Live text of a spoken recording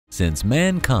Since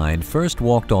mankind first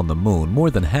walked on the moon more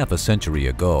than half a century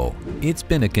ago, it's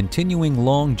been a continuing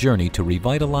long journey to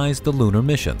revitalize the lunar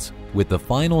missions, with the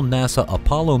final NASA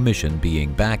Apollo mission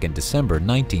being back in December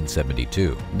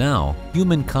 1972. Now,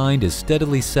 humankind is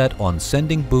steadily set on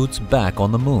sending boots back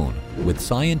on the moon, with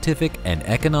scientific and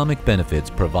economic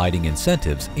benefits providing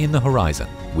incentives in the horizon.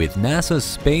 With NASA's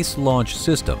Space Launch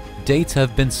System, dates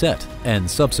have been set and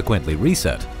subsequently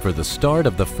reset for the start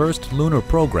of the first lunar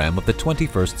program of the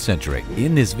 21st century.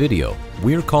 In this video,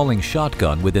 we're calling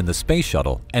shotgun within the space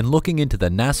shuttle and looking into the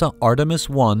NASA Artemis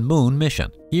 1 moon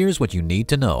mission. Here's what you need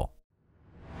to know.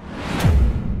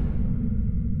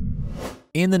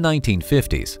 In the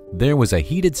 1950s, there was a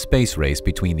heated space race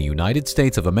between the United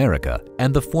States of America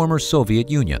and the former Soviet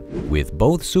Union, with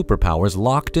both superpowers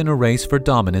locked in a race for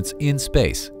dominance in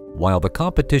space. While the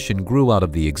competition grew out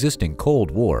of the existing Cold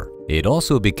War, it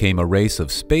also became a race of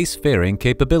spacefaring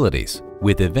capabilities,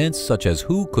 with events such as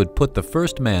who could put the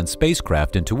first manned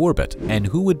spacecraft into orbit and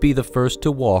who would be the first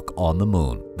to walk on the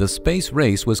moon. The space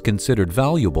race was considered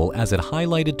valuable as it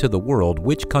highlighted to the world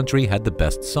which country had the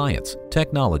best science,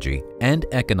 technology, and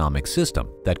economic system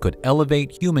that could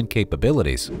elevate human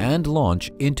capabilities and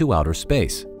launch into outer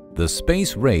space. The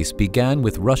space race began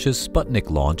with Russia's Sputnik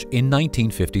launch in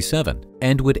 1957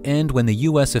 and would end when the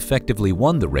US effectively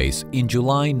won the race in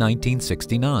July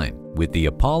 1969, with the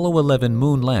Apollo 11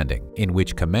 moon landing, in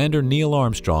which Commander Neil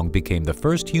Armstrong became the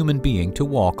first human being to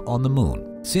walk on the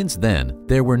moon. Since then,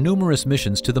 there were numerous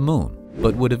missions to the moon,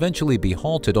 but would eventually be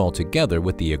halted altogether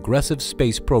with the aggressive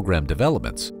space program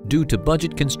developments due to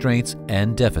budget constraints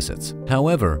and deficits.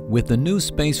 However, with the new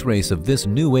space race of this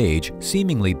new age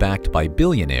seemingly backed by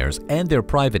billionaires and their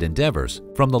private endeavors,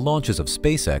 from the launches of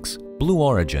SpaceX, Blue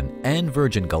Origin, and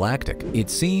Virgin Galactic, it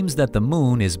seems that the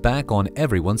moon is back on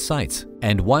everyone's sights.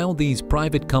 And while these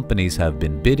private companies have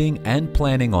been bidding and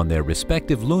planning on their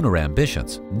respective lunar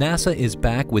ambitions, NASA is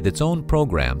back with its own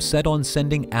program set on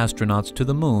sending astronauts to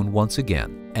the moon once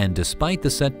again. And despite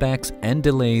the setbacks and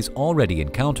delays already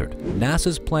encountered,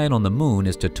 NASA's plan on the moon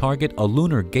is to target a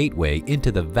lunar gateway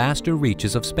into the vaster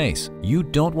reaches of space. You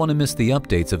don't want to miss the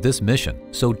updates of this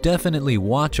mission, so definitely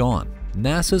watch on.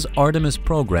 NASA's Artemis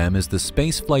program is the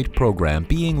spaceflight program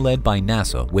being led by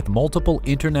NASA with multiple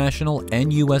international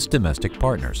and US domestic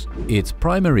partners. Its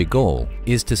primary goal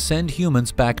is to send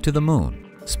humans back to the moon,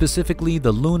 specifically the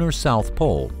lunar South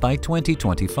Pole, by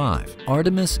 2025.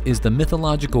 Artemis is the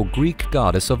mythological Greek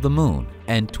goddess of the moon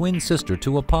and twin sister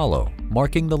to Apollo,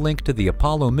 marking the link to the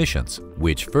Apollo missions,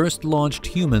 which first launched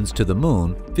humans to the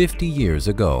moon 50 years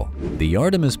ago. The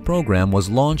Artemis program was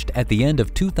launched at the end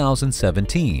of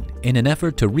 2017 in an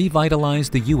effort to revitalize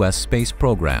the US space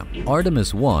program.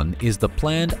 Artemis 1 is the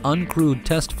planned uncrewed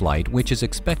test flight, which is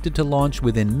expected to launch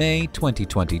within May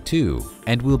 2022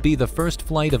 and will be the first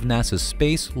flight of NASA's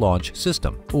Space Launch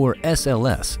System, or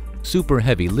SLS, Super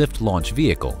Heavy Lift Launch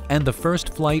Vehicle, and the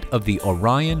first flight of the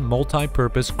Orion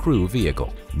Multi-Purpose Crew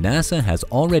Vehicle. NASA has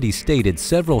already stated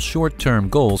several short-term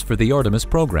goals for the Artemis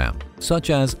program, such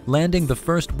as landing the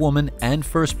first woman and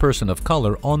first person of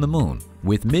color on the moon,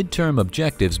 with midterm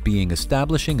objectives being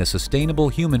establishing a sustainable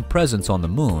human presence on the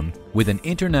moon with an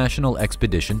international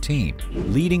expedition team,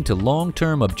 leading to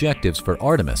long-term objectives for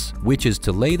Artemis, which is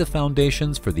to lay the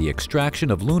foundations for the extraction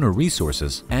of lunar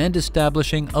resources and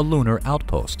establishing a lunar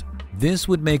outpost. This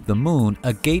would make the moon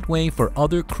a gateway for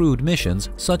other crewed missions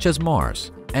such as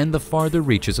Mars and the farther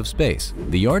reaches of space.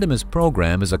 The Artemis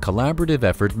program is a collaborative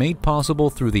effort made possible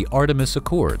through the Artemis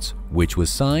Accords, which was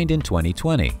signed in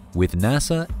 2020, with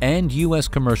NASA and US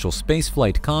commercial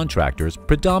spaceflight contractors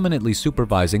predominantly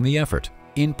supervising the effort,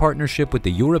 in partnership with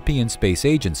the European Space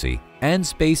Agency and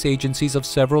space agencies of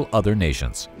several other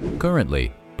nations.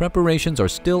 Currently, preparations are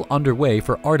still underway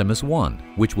for Artemis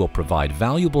 1, which will provide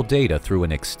valuable data through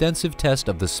an extensive test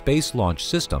of the Space Launch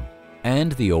System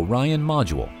and the Orion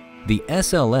module. The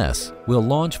SLS will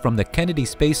launch from the Kennedy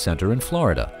Space Center in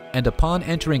Florida, and upon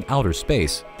entering outer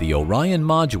space, the Orion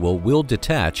module will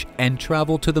detach and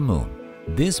travel to the moon.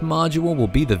 This module will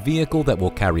be the vehicle that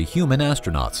will carry human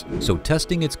astronauts, so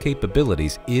testing its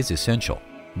capabilities is essential.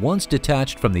 Once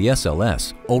detached from the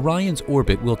SLS, Orion's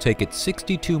orbit will take it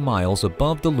 62 miles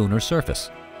above the lunar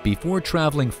surface, before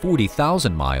traveling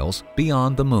 40,000 miles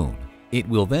beyond the moon. It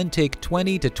will then take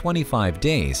 20 to 25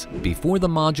 days before the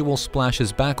module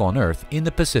splashes back on Earth in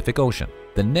the Pacific Ocean.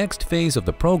 The next phase of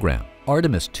the program,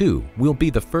 Artemis 2, will be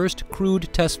the first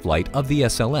crewed test flight of the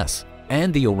SLS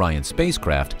and the Orion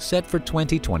spacecraft, set for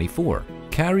 2024.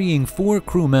 Carrying 4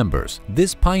 crew members,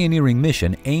 this pioneering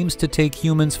mission aims to take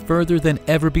humans further than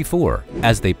ever before,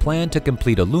 as they plan to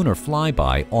complete a lunar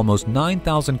flyby almost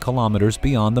 9,000 kilometers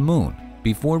beyond the moon.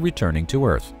 before returning to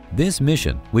Earth. This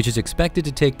mission, which is expected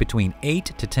to take between 8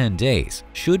 to 10 days,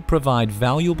 should provide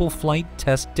valuable flight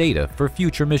test data for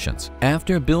future missions.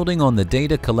 After building on the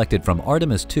data collected from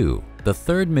Artemis 2, the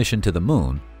third mission to the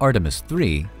Moon, Artemis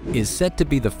 3, is set to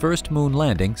be the first moon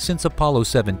landing since Apollo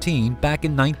 17 back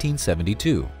in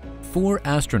 1972. 4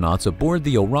 astronauts aboard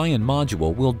the Orion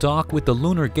module will dock with the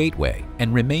Lunar Gateway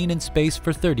and remain in space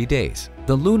for 30 days.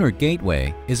 The Lunar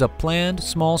Gateway is a planned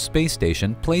small space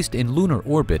station placed in lunar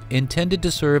orbit intended to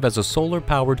serve as a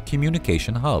solar-powered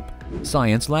communication hub,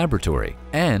 science laboratory,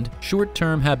 and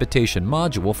short-term habitation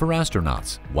module for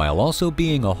astronauts, while also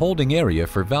being a holding area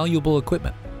for valuable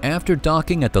equipment. After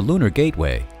docking at the Lunar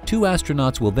Gateway, 2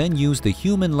 astronauts will then use the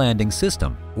Human Landing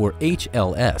System, or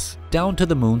HLS, down to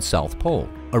the Moon's South Pole,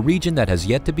 a region that has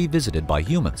yet to be visited by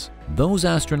humans. Those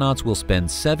astronauts will spend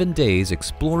 7 days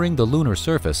exploring the lunar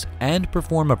surface and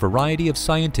perform a variety of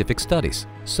scientific studies,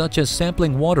 such as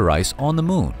sampling water ice on the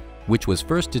Moon, which was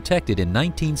first detected in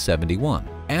 1971.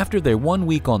 After their 1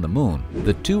 week on the Moon,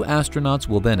 the 2 astronauts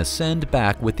will then ascend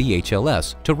back with the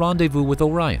HLS to rendezvous with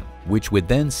Orion, which would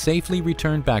then safely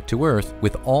return back to Earth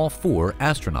with all 4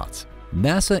 astronauts.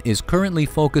 NASA is currently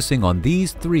focusing on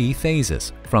these 3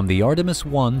 phases, from the Artemis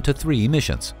 1 to 3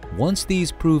 missions. Once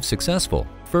these prove successful,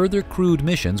 further crewed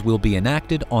missions will be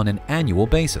enacted on an annual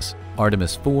basis.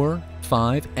 Artemis 4,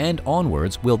 5, and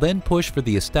onwards will then push for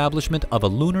the establishment of a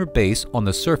lunar base on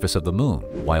the surface of the Moon,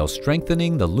 while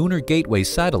strengthening the Lunar Gateway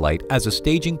satellite as a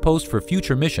staging post for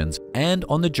future missions and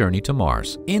on the journey to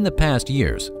Mars. In the past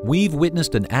years, we've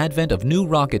witnessed an advent of new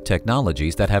rocket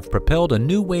technologies that have propelled a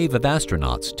new wave of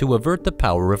astronauts to avert the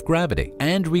power of gravity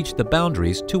and reach the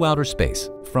boundaries to outer space.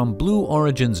 From Blue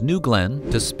Origin's New Glenn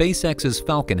to SpaceX's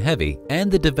Falcon Heavy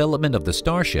and the development of the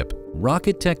Starship,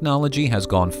 rocket technology has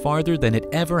gone farther than it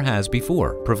ever has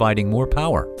before, providing more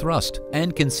power, thrust,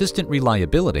 and consistent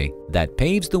reliability that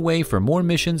paves the way for more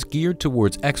missions geared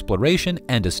towards exploration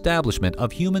and establishment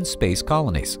of human space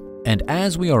colonies. And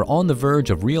as we are on the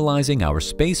verge of realizing our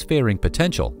spacefaring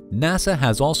potential, NASA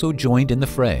has also joined in the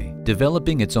fray,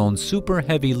 developing its own super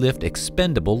heavy lift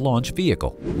expendable launch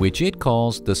vehicle, which it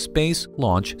calls the Space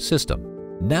Launch System.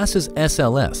 NASA's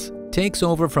SLS takes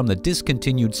over from the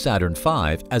discontinued Saturn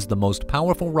V as the most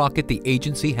powerful rocket the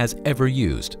agency has ever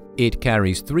used. It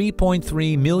carries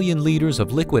 3.3 million liters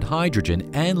of liquid hydrogen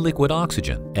and liquid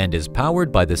oxygen and is powered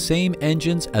by the same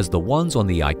engines as the ones on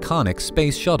the iconic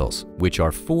space shuttles, which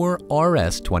are 4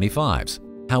 RS-25s.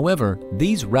 However,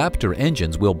 these Raptor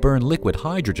engines will burn liquid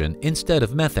hydrogen instead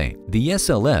of methane. The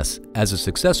SLS, as a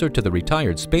successor to the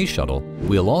retired Space Shuttle,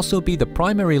 will also be the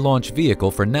primary launch vehicle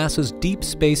for NASA's deep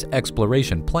space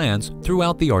exploration plans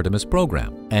throughout the Artemis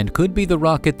program, and could be the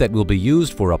rocket that will be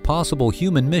used for a possible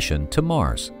human mission to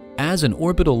Mars. As an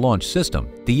orbital launch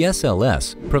system, the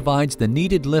SLS provides the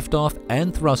needed liftoff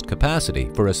and thrust capacity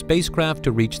for a spacecraft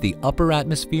to reach the upper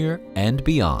atmosphere and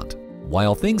beyond.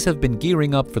 While things have been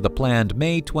gearing up for the planned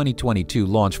May 2022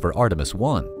 launch for Artemis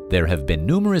 1, there have been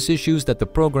numerous issues that the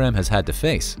program has had to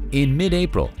face. In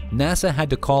mid-April, NASA had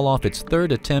to call off its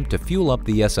 3rd attempt to fuel up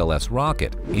the SLS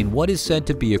rocket in what is said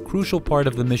to be a crucial part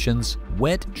of the mission's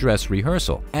wet dress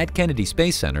rehearsal at Kennedy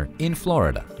Space Center in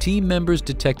Florida. Team members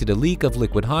detected a leak of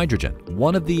liquid hydrogen,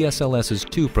 one of the SLS's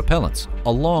 2 propellants,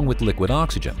 along with liquid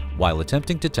oxygen, while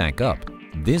attempting to tank up.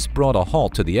 This brought a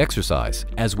halt to the exercise,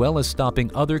 as well as stopping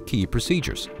other key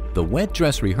procedures. The wet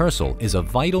dress rehearsal is a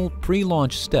vital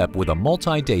pre-launch step with a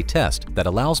multi-day test that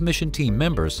allows mission team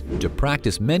members to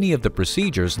practice many of the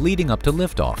procedures leading up to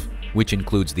liftoff, which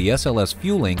includes the SLS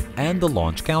fueling and the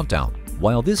launch countdown.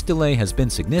 While this delay has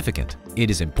been significant, it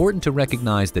is important to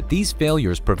recognize that these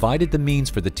failures provided the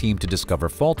means for the team to discover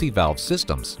faulty valve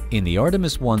systems in the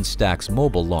Artemis 1 Stack's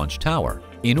mobile launch tower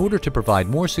in order to provide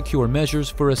more secure measures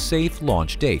for a safe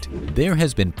launch date. There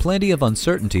has been plenty of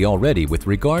uncertainty already with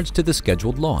regards to the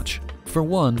scheduled launch. For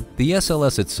one, the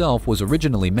SLS itself was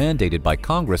originally mandated by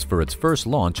Congress for its first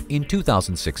launch in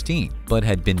 2016, but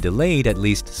had been delayed at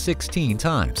least 16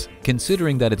 times.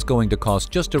 Considering that it's going to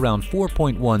cost just around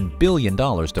 $4.1 billion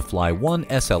to fly one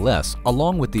SLS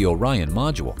along with the Orion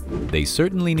module, they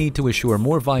certainly need to assure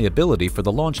more viability for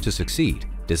the launch to succeed.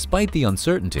 Despite the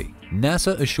uncertainty,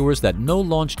 NASA assures that no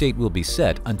launch date will be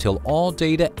set until all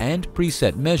data and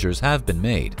preset measures have been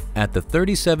made. At the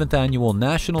 37th Annual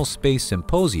National Space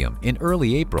Symposium in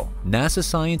early April, NASA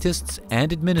scientists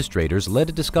and administrators led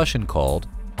a discussion called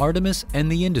Artemis and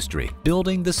the Industry: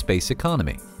 Building the Space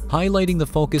Economy, highlighting the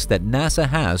focus that NASA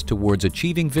has towards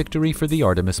achieving victory for the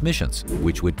Artemis missions,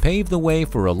 which would pave the way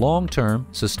for a long-term,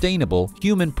 sustainable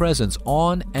human presence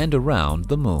on and around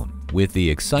the Moon. With the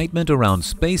excitement around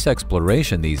space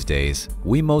exploration these days,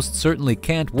 we most certainly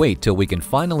can't wait till we can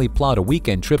finally plot a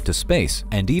weekend trip to space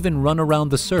and even run around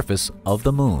the surface of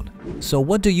the moon. So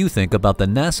what do you think about the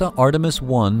NASA Artemis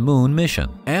 1 moon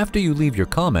mission? After you leave your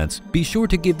comments, be sure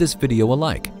to give this video a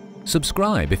like,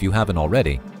 subscribe if you haven't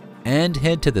already, and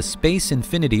head to the Space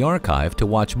Infinity Archive to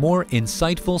watch more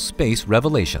insightful space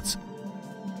revelations.